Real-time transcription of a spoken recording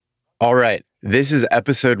All right, this is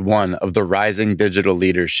episode 1 of the Rising Digital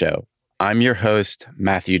Leaders Show. I'm your host,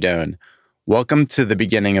 Matthew Doan. Welcome to the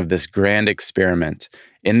beginning of this grand experiment.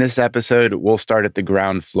 In this episode, we'll start at the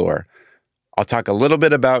ground floor. I'll talk a little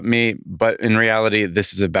bit about me, but in reality,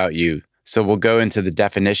 this is about you. So we'll go into the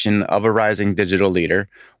definition of a rising digital leader.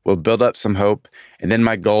 We'll build up some hope. And then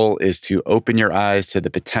my goal is to open your eyes to the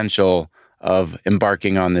potential of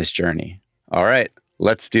embarking on this journey. All right,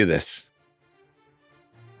 let's do this.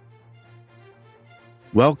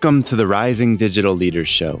 Welcome to the Rising Digital Leaders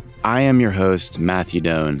Show. I am your host, Matthew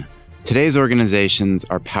Doan. Today's organizations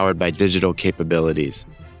are powered by digital capabilities,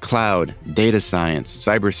 cloud, data science,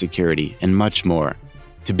 cybersecurity, and much more.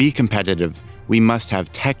 To be competitive, we must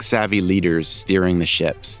have tech-savvy leaders steering the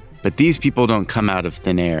ships. But these people don't come out of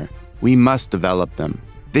thin air. We must develop them.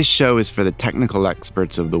 This show is for the technical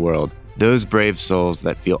experts of the world, those brave souls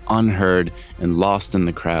that feel unheard and lost in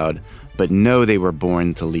the crowd, but know they were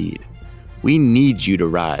born to lead. We need you to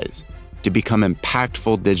rise, to become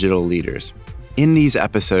impactful digital leaders. In these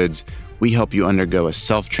episodes, we help you undergo a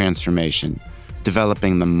self-transformation,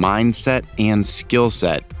 developing the mindset and skill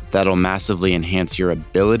set that'll massively enhance your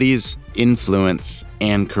abilities, influence,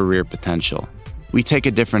 and career potential. We take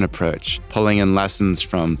a different approach, pulling in lessons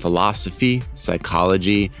from philosophy,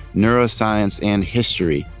 psychology, neuroscience, and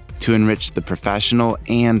history to enrich the professional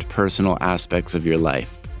and personal aspects of your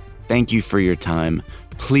life. Thank you for your time.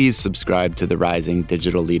 Please subscribe to the Rising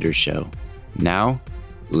Digital Leaders Show. Now,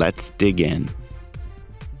 let's dig in.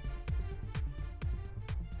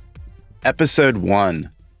 Episode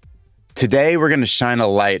 1. Today, we're going to shine a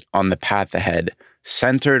light on the path ahead,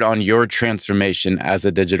 centered on your transformation as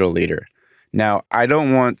a digital leader. Now, I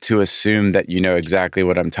don't want to assume that you know exactly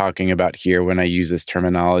what I'm talking about here when I use this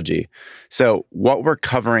terminology. So, what we're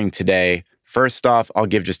covering today, first off, I'll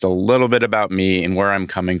give just a little bit about me and where I'm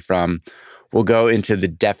coming from. We'll go into the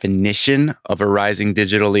definition of a rising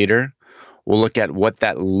digital leader. We'll look at what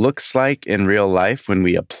that looks like in real life when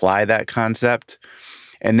we apply that concept.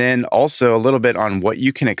 And then also a little bit on what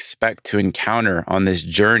you can expect to encounter on this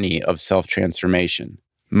journey of self-transformation.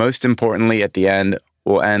 Most importantly, at the end,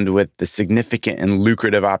 we'll end with the significant and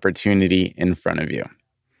lucrative opportunity in front of you.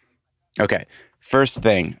 Okay. First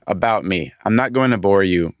thing about me, I'm not going to bore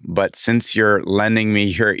you, but since you're lending me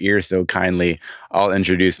your ear so kindly, I'll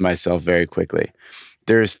introduce myself very quickly.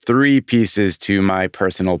 There's 3 pieces to my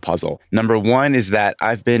personal puzzle. Number 1 is that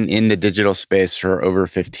I've been in the digital space for over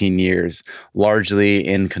 15 years, largely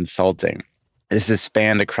in consulting. This has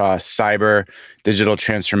spanned across cyber, digital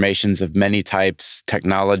transformations of many types,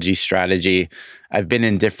 technology, strategy. I've been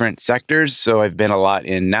in different sectors, so I've been a lot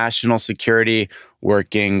in national security,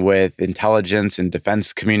 working with intelligence and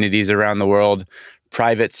defense communities around the world,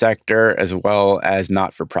 private sector, as well as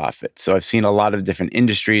not-for-profit. So I've seen a lot of different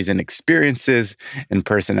industries and experiences and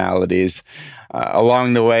personalities.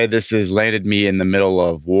 Along the way, this has landed me in the middle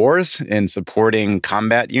of wars and supporting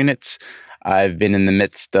combat units. I've been in the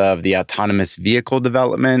midst of the autonomous vehicle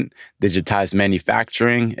development, digitized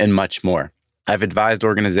manufacturing, and much more. I've advised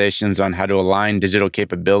organizations on how to align digital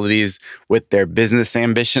capabilities with their business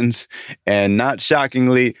ambitions. And not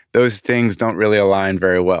shockingly, those things don't really align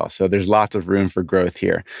very well. So there's lots of room for growth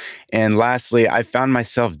here. And lastly, I found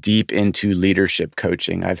myself deep into leadership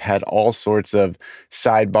coaching. I've had all sorts of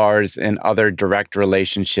sidebars and other direct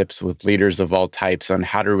relationships with leaders of all types on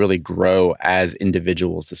how to really grow as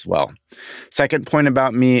individuals as well. Second point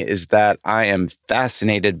about me is that I am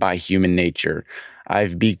fascinated by human nature.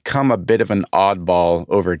 I've become a bit of an oddball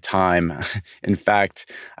over time. In fact,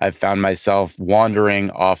 I've found myself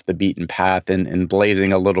wandering off the beaten path and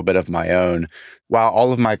blazing a little bit of my own. While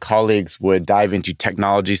all of my colleagues would dive into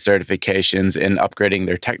technology certifications and upgrading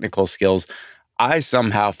their technical skills, I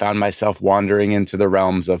somehow found myself wandering into the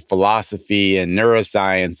realms of philosophy and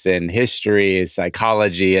neuroscience and history and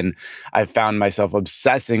psychology. And I found myself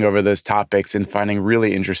obsessing over those topics and finding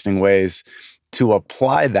really interesting ways to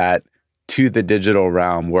apply that to the digital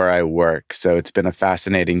realm where I work. So it's been a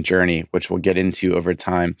fascinating journey, which we'll get into over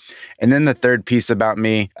time. And then the third piece about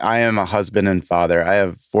me, I am a husband and father. I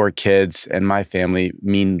have 4 kids, and my family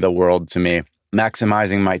mean the world to me.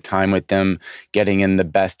 Maximizing my time with them, getting in the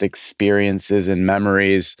best experiences and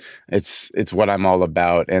memories, it's what I'm all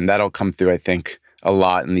about. And that'll come through, I think, a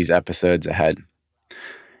lot in these episodes ahead.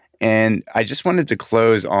 And I just wanted to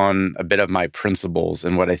close on a bit of my principles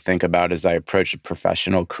and what I think about as I approach a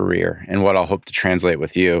professional career, and what I'll hope to translate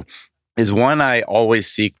with you is one, I always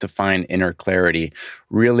seek to find inner clarity,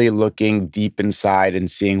 really looking deep inside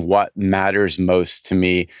and seeing what matters most to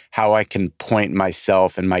me, how I can point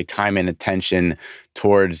myself and my time and attention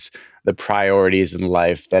towards the priorities in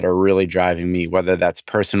life that are really driving me, whether that's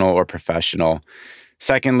personal or professional.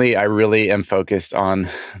 Secondly, I really am focused on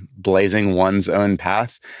blazing one's own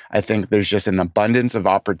path. I think there's just an abundance of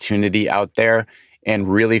opportunity out there,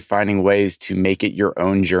 and really finding ways to make it your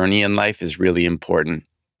own journey in life is really important.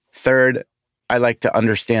 Third, I like to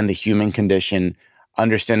understand the human condition,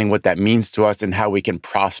 understanding what that means to us and how we can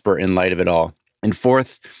prosper in light of it all. And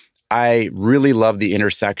fourth, I really love the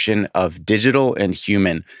intersection of digital and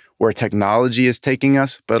human, where technology is taking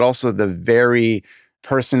us, but also the very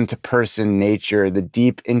person to person nature, the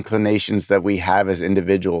deep inclinations that we have as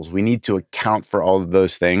individuals. We need to account for all of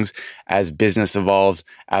those things as business evolves,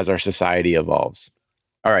 as our society evolves.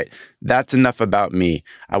 All right, that's enough about me.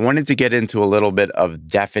 I wanted to get into a little bit of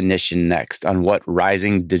definition next on what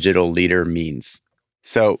rising digital leader means.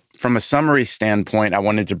 So, from a summary standpoint, I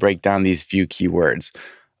wanted to break down these few keywords.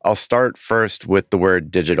 I'll start first with the word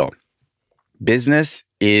digital. Business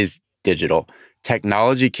is digital.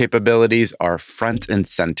 Technology capabilities are front and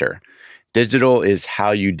center. Digital is how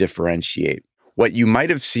you differentiate. What you might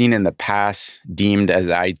have seen in the past deemed as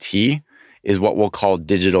IT is what we'll call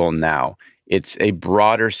digital now. It's a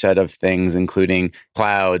broader set of things, including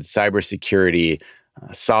cloud, cybersecurity,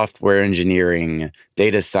 software engineering,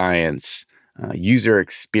 data science, user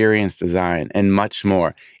experience design, and much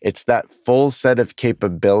more. It's that full set of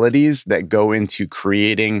capabilities that go into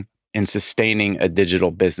creating and sustaining a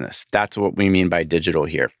digital business. That's what we mean by digital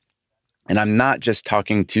here. And I'm not just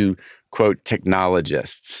talking to, quote,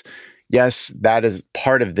 technologists. Yes, that is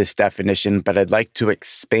part of this definition, but I'd like to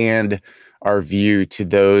expand our view to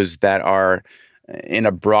those that are, in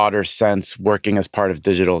a broader sense, working as part of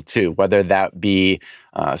digital too, whether that be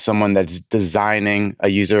someone that's designing a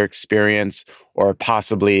user experience or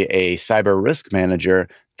possibly a cyber risk manager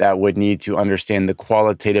that would need to understand the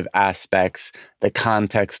qualitative aspects, the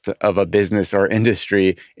context of a business or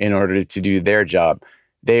industry in order to do their job.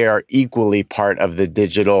 They are equally part of the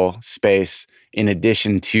digital space in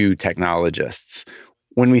addition to technologists.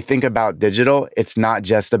 When we think about digital, it's not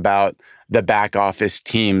just about the back office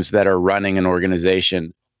teams that are running an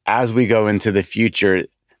organization. As we go into the future,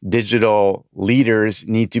 digital leaders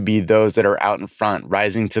need to be those that are out in front,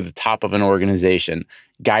 rising to the top of an organization,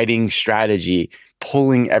 guiding strategy,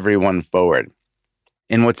 pulling everyone forward.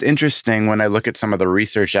 And what's interesting when I look at some of the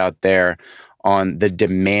research out there on the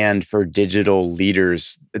demand for digital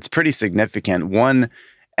leaders, it's pretty significant. One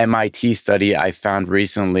MIT study I found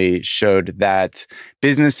recently showed that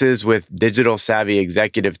businesses with digital savvy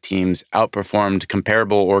executive teams outperformed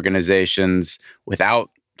comparable organizations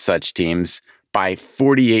without such teams by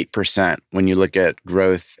 48% when you look at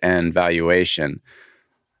growth and valuation.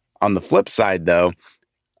 On the flip side, though,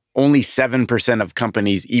 only 7% of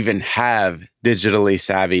companies even have digitally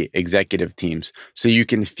savvy executive teams. So you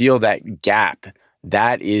can feel that gap.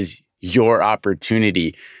 That is your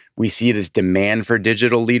opportunity. We see this demand for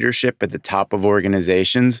digital leadership at the top of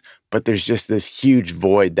organizations, but there's just this huge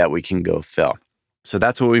void that we can go fill. So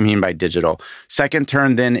that's what we mean by digital. Second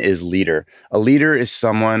term then is leader. A leader is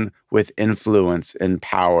someone with influence and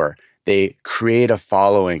power. They create a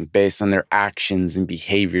following based on their actions and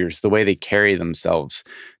behaviors, the way they carry themselves.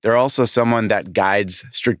 They're also someone that guides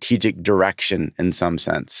strategic direction in some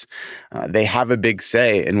sense. They have a big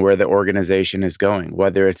say in where the organization is going,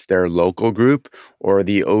 whether it's their local group or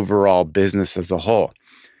the overall business as a whole.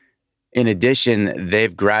 In addition,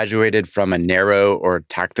 they've graduated from a narrow or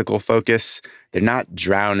tactical focus. They're not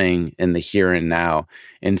drowning in the here and now.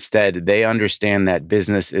 Instead, they understand that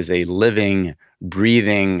business is a living,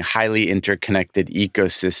 breathing, highly interconnected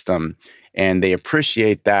ecosystem. And they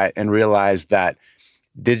appreciate that and realize that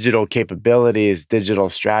digital capabilities, digital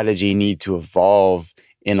strategy need to evolve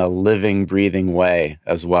in a living, breathing way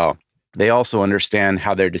as well. They also understand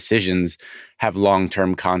how their decisions have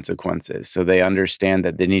long-term consequences. So they understand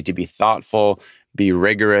that they need to be thoughtful, be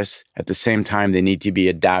rigorous. At the same time, they need to be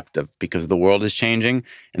adaptive because the world is changing,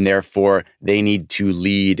 and therefore they need to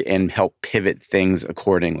lead and help pivot things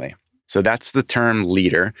accordingly. So that's the term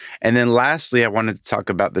leader. And then lastly, I wanted to talk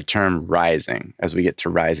about the term rising as we get to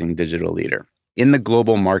rising digital leader. In the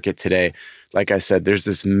global market today, like I said, there's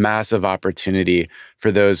this massive opportunity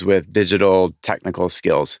for those with digital technical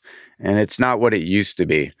skills. And it's not what it used to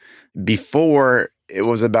be. Before, it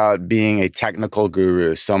was about being a technical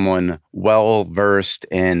guru, someone well-versed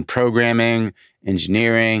in programming,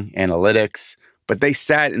 engineering, analytics, but they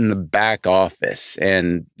sat in the back office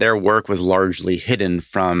and their work was largely hidden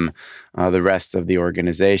from the rest of the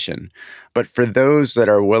organization. But for those that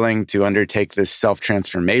are willing to undertake this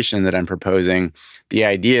self-transformation that I'm proposing, the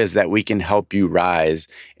idea is that we can help you rise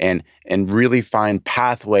and really find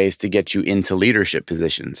pathways to get you into leadership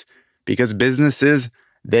positions. Because businesses,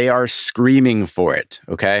 they are screaming for it,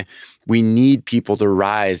 okay? We need people to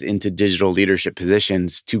rise into digital leadership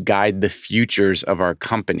positions to guide the futures of our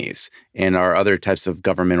companies and our other types of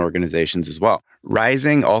government organizations as well.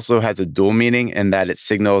 Rising also has a dual meaning in that it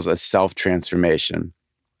signals a self-transformation.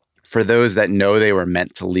 For those that know they were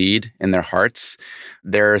meant to lead in their hearts,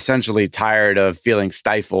 they're essentially tired of feeling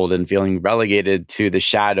stifled and feeling relegated to the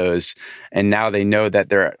shadows. And now they know that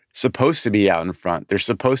they're supposed to be out in front. They're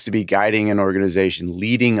supposed to be guiding an organization,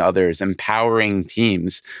 leading others, empowering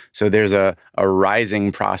teams. So there's a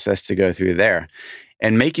rising process to go through there.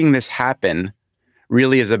 And making this happen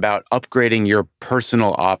really is about upgrading your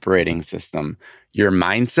personal operating system, your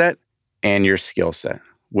mindset, and your skill set,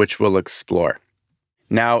 which we'll explore.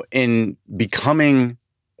 Now, in becoming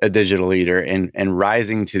a digital leader and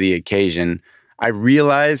rising to the occasion, I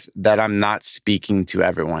realize that I'm not speaking to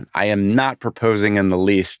everyone. I am not proposing in the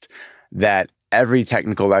least that every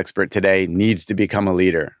technical expert today needs to become a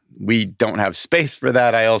leader. We don't have space for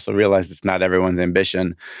that. I also realize it's not everyone's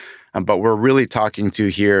ambition, but we're really talking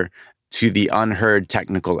to the unheard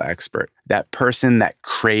technical expert, that person that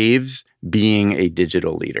craves being a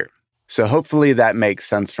digital leader. So hopefully that makes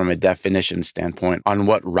sense from a definition standpoint on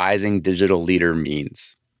what rising digital leader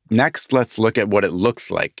means. Next, let's look at what it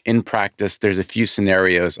looks like. In practice, there's a few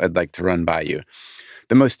scenarios I'd like to run by you.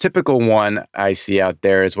 The most typical one I see out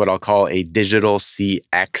there is what I'll call a digital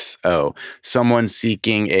CXO, someone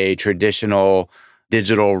seeking a traditional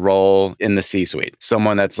digital role in the C-suite,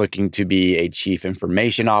 someone that's looking to be a chief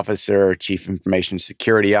information officer, chief information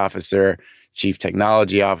security officer, chief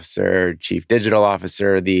technology officer, chief digital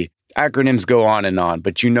officer. The acronyms go on,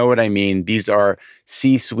 but you know what I mean. These are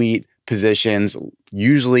C-suite positions,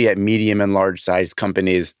 usually at medium and large size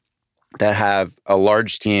companies that have a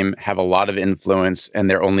large team, have a lot of influence, and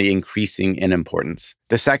they're only increasing in importance.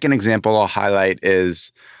 The second example I'll highlight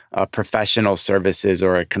is a professional services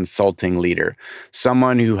or a consulting leader,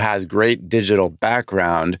 someone who has great digital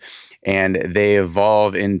background and they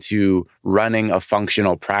evolve into running a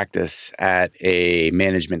functional practice at a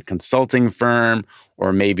management consulting firm,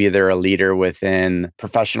 or maybe they're a leader within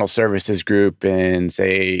professional services group in,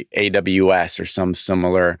 say, AWS or some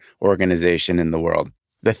similar organization in the world.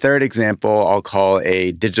 The third example I'll call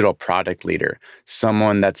a digital product leader,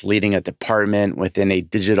 someone that's leading a department within a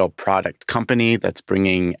digital product company that's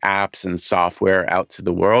bringing apps and software out to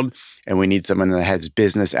the world. And we need someone that has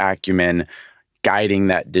business acumen guiding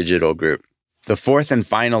that digital group. The fourth and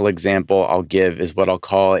final example I'll give is what I'll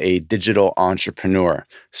call a digital entrepreneur,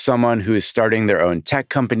 someone who is starting their own tech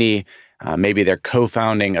company. Maybe they're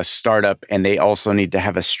co-founding a startup and they also need to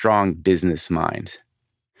have a strong business mind.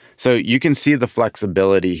 So you can see the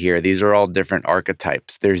flexibility here. These are all different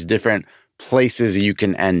archetypes. There's different places you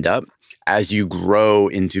can end up as you grow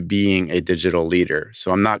into being a digital leader.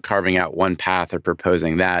 So I'm not carving out one path or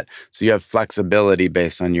proposing that. So you have flexibility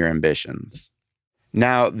based on your ambitions.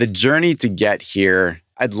 Now, the journey to get here,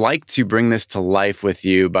 I'd like to bring this to life with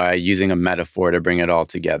you by using a metaphor to bring it all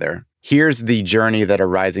together. Here's the journey that a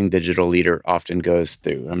rising digital leader often goes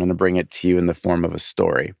through. I'm going to bring it to you in the form of a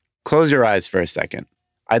story. Close your eyes for a second.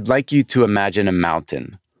 I'd like you to imagine a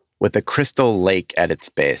mountain with a crystal lake at its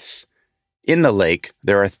base. In the lake,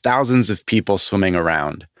 there are thousands of people swimming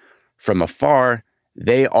around. From afar,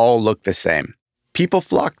 they all look the same. People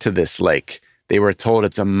flock to this lake. They were told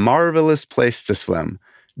it's a marvelous place to swim.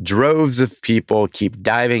 Droves of people keep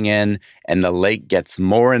diving in, and the lake gets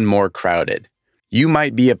more and more crowded. You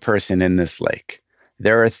might be a person in this lake.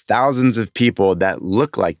 There are thousands of people that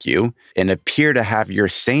look like you and appear to have your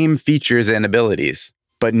same features and abilities,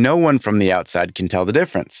 but no one from the outside can tell the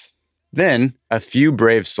difference. Then, a few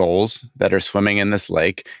brave souls that are swimming in this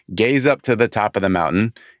lake gaze up to the top of the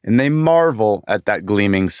mountain, and they marvel at that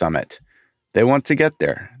gleaming summit. They want to get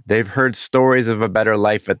there. They've heard stories of a better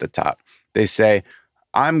life at the top. They say,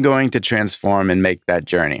 I'm going to transform and make that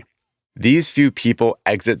journey. These few people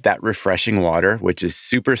exit that refreshing water, which is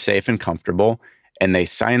super safe and comfortable, and they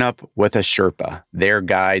sign up with a Sherpa, their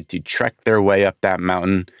guide to trek their way up that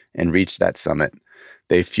mountain and reach that summit.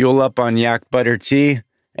 They fuel up on yak butter tea,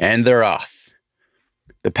 and they're off.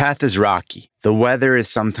 The path is rocky. The weather is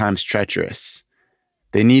sometimes treacherous.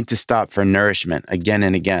 They need to stop for nourishment again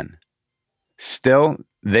and again. Still,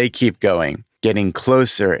 they keep going, getting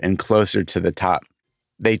closer and closer to the top.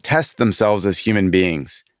 They test themselves as human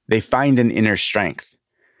beings. They find an inner strength.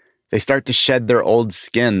 They start to shed their old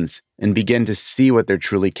skins and begin to see what they're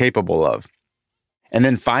truly capable of. And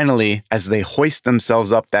then finally, as they hoist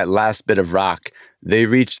themselves up that last bit of rock, they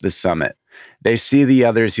reach the summit. They see the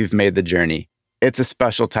others who've made the journey. It's a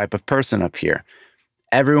special type of person up here.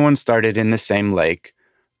 Everyone started in the same lake,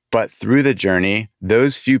 but through the journey,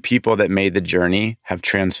 those few people that made the journey have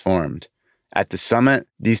transformed. At the summit,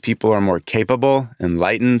 these people are more capable,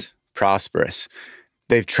 enlightened, prosperous.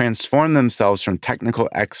 They've transformed themselves from technical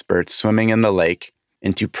experts swimming in the lake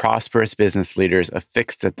into prosperous business leaders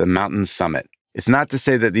affixed at the mountain summit. It's not to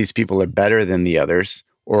say that these people are better than the others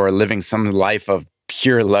or are living some life of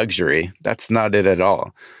pure luxury. That's not it at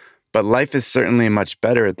all. But life is certainly much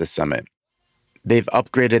better at the summit. They've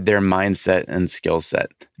upgraded their mindset and skill set.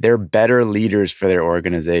 They're better leaders for their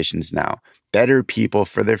organizations now, better people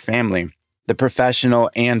for their family. The professional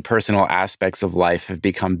and personal aspects of life have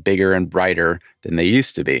become bigger and brighter than they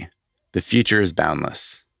used to be. The future is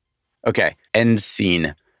boundless. Okay, end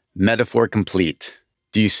scene. Metaphor complete.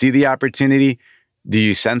 Do you see the opportunity? Do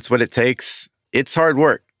you sense what it takes? It's hard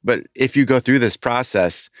work, but if you go through this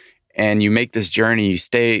process and you make this journey, you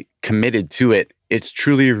stay committed to it, it's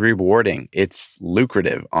truly rewarding. It's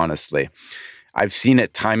lucrative, honestly. I've seen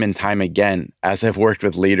it time and time again as I've worked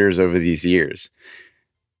with leaders over these years.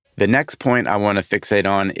 The next point I want to fixate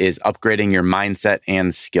on is upgrading your mindset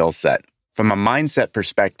and skill set. From a mindset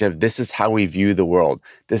perspective, this is how we view the world.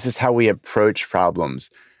 This is how we approach problems,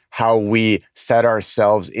 how we set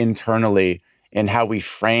ourselves internally, and how we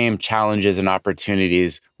frame challenges and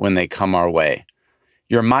opportunities when they come our way.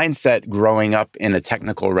 Your mindset growing up in a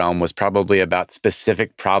technical realm was probably about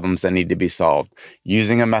specific problems that need to be solved,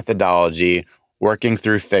 using a methodology, working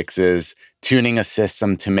through fixes, tuning a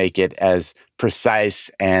system to make it as precise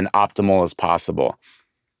and optimal as possible.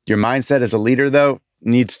 Your mindset as a leader, though,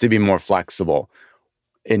 needs to be more flexible.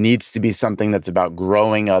 It needs to be something that's about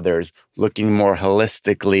growing others, looking more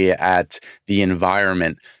holistically at the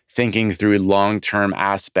environment, thinking through long-term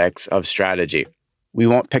aspects of strategy. We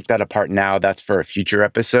won't pick that apart now. That's for a future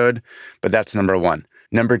episode, but that's number one.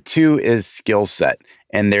 Number two is skill set.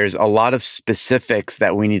 And there's a lot of specifics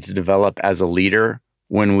that we need to develop as a leader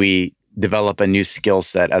when we develop a new skill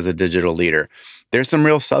set as a digital leader. There's some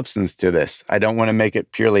real substance to this. I don't want to make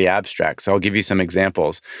it purely abstract, so I'll give you some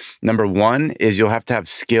examples. Number one is you'll have to have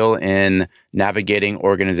skill in navigating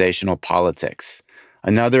organizational politics.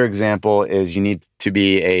 Another example is you need to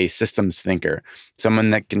be a systems thinker, someone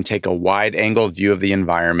that can take a wide-angle view of the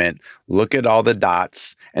environment, look at all the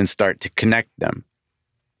dots, and start to connect them.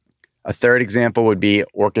 A third example would be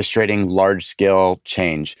orchestrating large-scale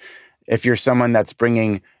change. If you're someone that's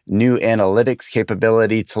bringing new analytics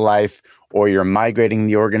capability to life, or you're migrating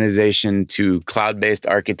the organization to cloud-based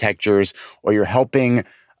architectures, or you're helping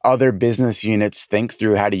other business units think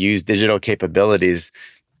through how to use digital capabilities,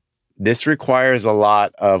 this requires a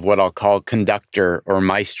lot of what I'll call conductor or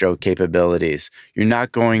maestro capabilities. You're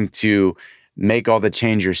not going to make all the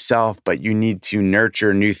change yourself, but you need to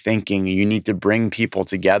nurture new thinking. You need to bring people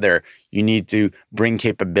together. You need to bring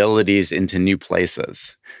capabilities into new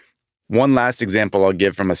places. One last example I'll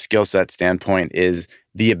give from a skill set standpoint is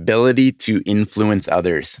the ability to influence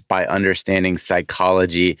others by understanding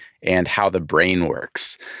psychology and how the brain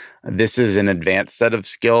works. This is an advanced set of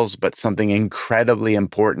skills, but something incredibly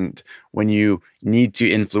important when you need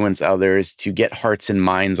to influence others to get hearts and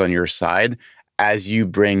minds on your side as you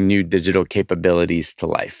bring new digital capabilities to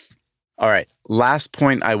life. All right, last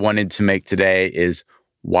point I wanted to make today is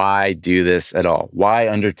why do this at all? Why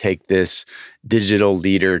undertake this digital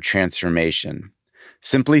leader transformation?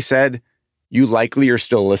 Simply said, you likely are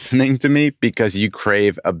still listening to me because you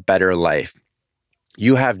crave a better life.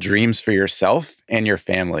 You have dreams for yourself and your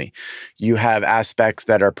family. You have aspects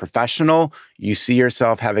that are professional. You see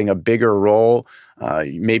yourself having a bigger role.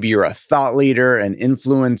 Maybe you're a thought leader, an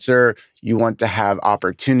influencer. You want to have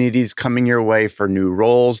opportunities coming your way for new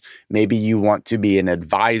roles. Maybe you want to be an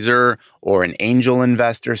advisor or an angel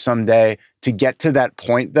investor someday. To get to that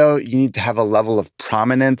point, though, you need to have a level of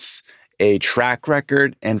prominence, a track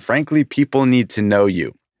record, and frankly, people need to know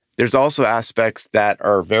you. There's also aspects that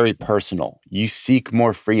are very personal. You seek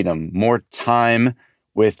more freedom, more time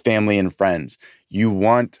with family and friends. You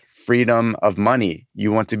want freedom of money.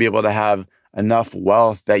 You want to be able to have enough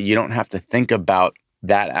wealth that you don't have to think about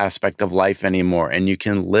that aspect of life anymore, and you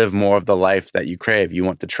can live more of the life that you crave. You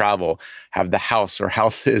want to travel, have the house or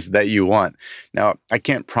houses that you want. Now, I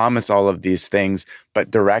can't promise all of these things,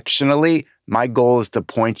 but directionally, my goal is to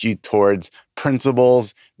point you towards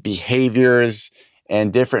principles, behaviors,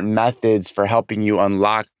 and different methods for helping you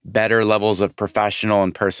unlock better levels of professional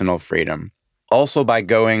and personal freedom. Also, by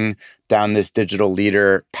going down this digital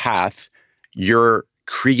leader path, you're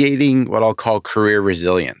creating what I'll call career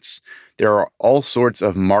resilience. There are all sorts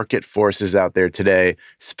of market forces out there today,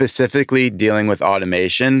 specifically dealing with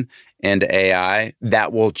automation and AI,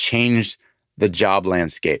 that will change the job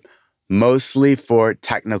landscape, mostly for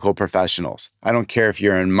technical professionals. I don't care if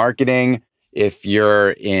you're in marketing, if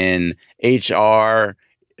you're in HR,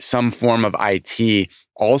 some form of IT,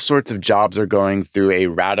 all sorts of jobs are going through a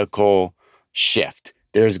radical shift.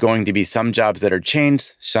 There's going to be some jobs that are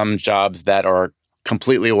changed, some jobs that are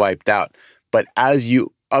completely wiped out. But as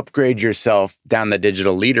you upgrade yourself down the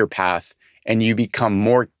digital leader path and you become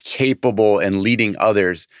more capable in leading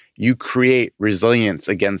others, you create resilience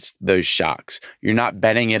against those shocks. You're not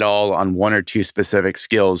betting it all on one or two specific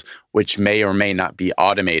skills, which may or may not be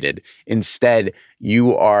automated. Instead,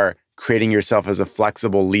 you are creating yourself as a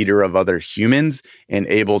flexible leader of other humans and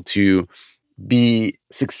able to be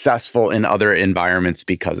successful in other environments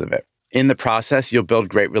because of it. In the process, you'll build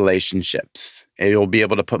great relationships. You'll be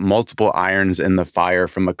able to put multiple irons in the fire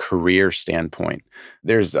from a career standpoint.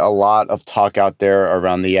 There's a lot of talk out there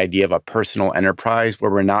around the idea of a personal enterprise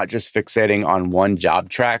where we're not just fixating on one job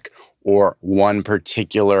track or one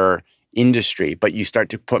particular industry, but you start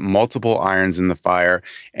to put multiple irons in the fire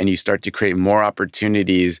and you start to create more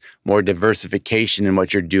opportunities, more diversification in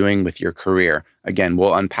what you're doing with your career. Again,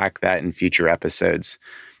 we'll unpack that in future episodes.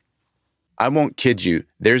 I won't kid you,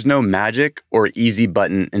 there's no magic or easy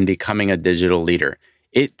button in becoming a digital leader.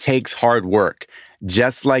 It takes hard work,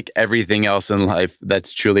 just like everything else in life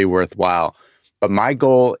that's truly worthwhile. But my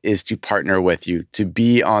goal is to partner with you, to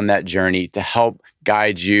be on that journey, to help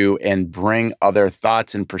guide you and bring other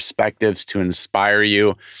thoughts and perspectives to inspire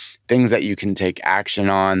you, things that you can take action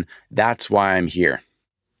on. That's why I'm here.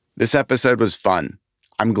 This episode was fun.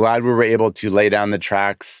 I'm glad we were able to lay down the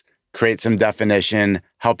tracks, create some definition,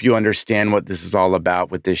 help you understand what this is all about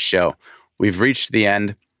with this show. We've reached the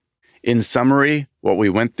end. In summary, what we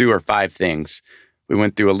went through are 5 things. We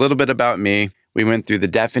went through a little bit about me. We went through the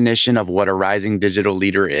definition of what a rising digital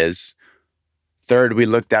leader is. Third, we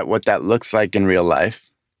looked at what that looks like in real life.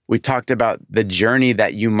 We talked about the journey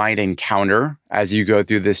that you might encounter as you go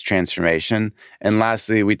through this transformation. And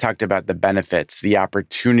lastly, we talked about the benefits, the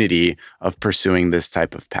opportunity of pursuing this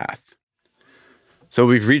type of path. So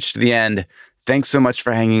we've reached the end. Thanks so much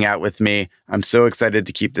for hanging out with me. I'm so excited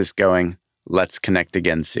to keep this going. Let's connect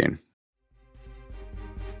again soon.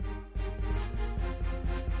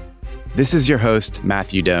 This is your host,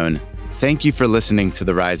 Matthew Doan. Thank you for listening to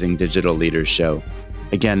the Rising Digital Leaders Show.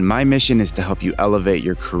 Again, my mission is to help you elevate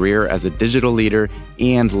your career as a digital leader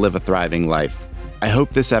and live a thriving life. I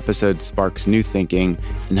hope this episode sparks new thinking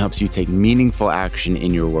and helps you take meaningful action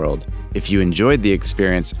in your world. If you enjoyed the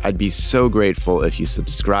experience, I'd be so grateful if you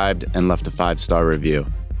subscribed and left a 5-star review.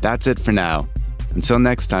 That's it for now. Until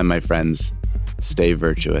next time, my friends, stay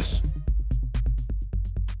virtuous.